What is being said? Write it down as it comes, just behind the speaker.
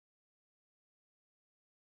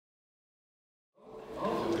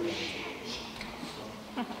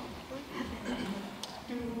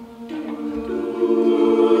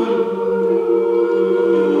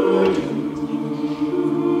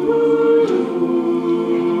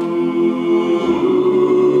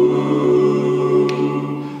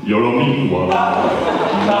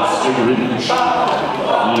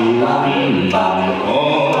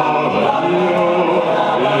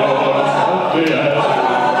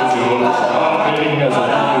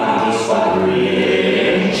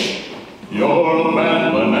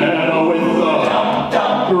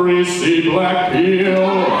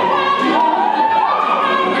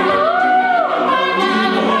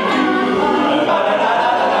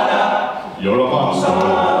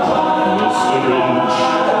Mr. Grinch,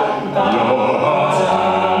 your heart's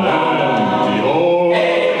an empty hole.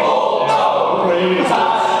 Praise the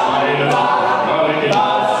spider, running in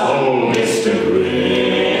my soul, Mr.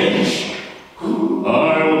 Grinch. I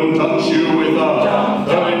wouldn't touch you with a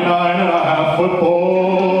 39.5-foot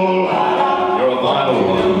pole. You're a vile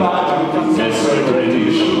one, Mr.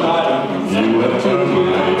 Grinch. You have turned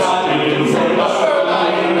my experience into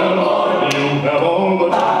you have all the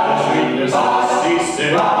sweetness of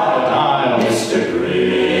seasick crocodile, Mr.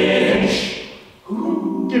 Grinch.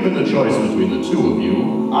 Given the choice between the two of you,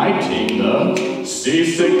 I take the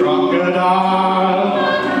seasick crocodile.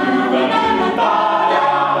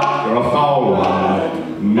 You're a foul one,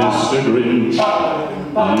 Mr. Grinch.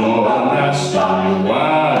 You're a nasty,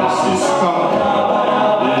 waxy skunk.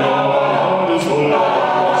 Your heart is full of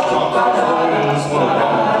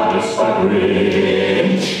Mr.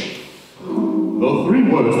 Grinch. The three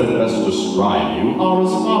words that best describe you are as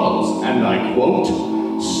follows, and I quote,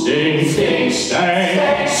 sting, sting,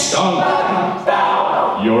 stang, stunk.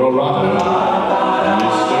 You're a rotter,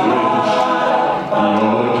 Mr. Grinch.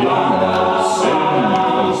 You're the king of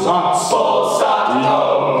sinful socks. Your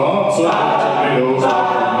heart's a tomatoes,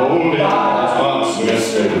 only spots,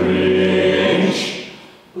 Mr. Grinch.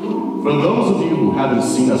 For those of you who haven't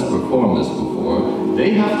seen us perform this before, they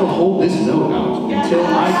have to hold this note out until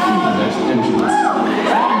I cue the next entrance.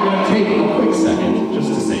 I'm going to take a quick second just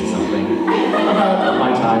to say something about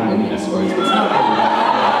my time in the S-Chords. It's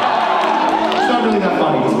not really that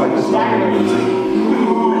funny despite the song that I'm using.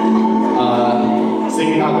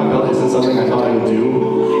 Singing a cappella isn't something I thought I would do,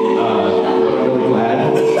 but I'm really glad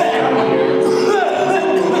I'm here.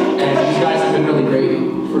 And you guys have been really great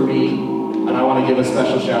for me. And I want to give a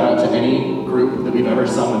special shout out to any group that we've ever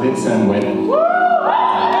sung the mid-sem with. Because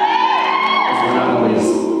we're not always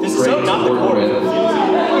great to work with.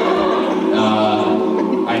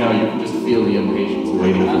 I know you can just feel the impatience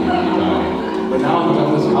waiting for me to die. But now I'm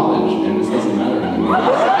done with college, and this doesn't matter anymore. I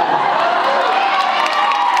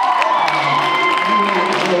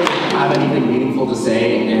don't really have anything meaningful to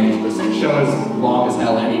say, and this show is long as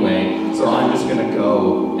hell anyway, so I'm just going to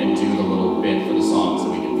go and do the little bit for the song so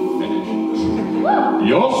we can finish.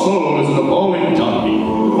 Your soul is an appalling donkey,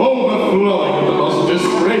 overflowing with the most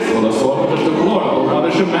disgraceful assortment of deplorable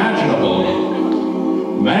rubbish imaginable.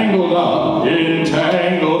 Mangled up in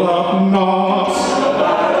tangled up knots,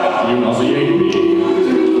 you nauseate me,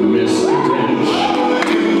 Mr. Grinch,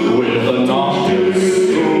 with a nauseous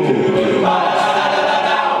spoon.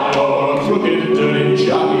 You're a crooked, dirty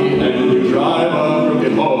jockey, and you drive a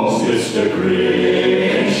crooked horse, Mr.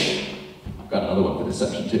 Grinch. I've got another one for this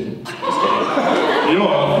section too.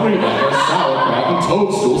 You're a three-letter sauerkraut and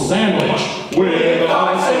toadstool sandwich with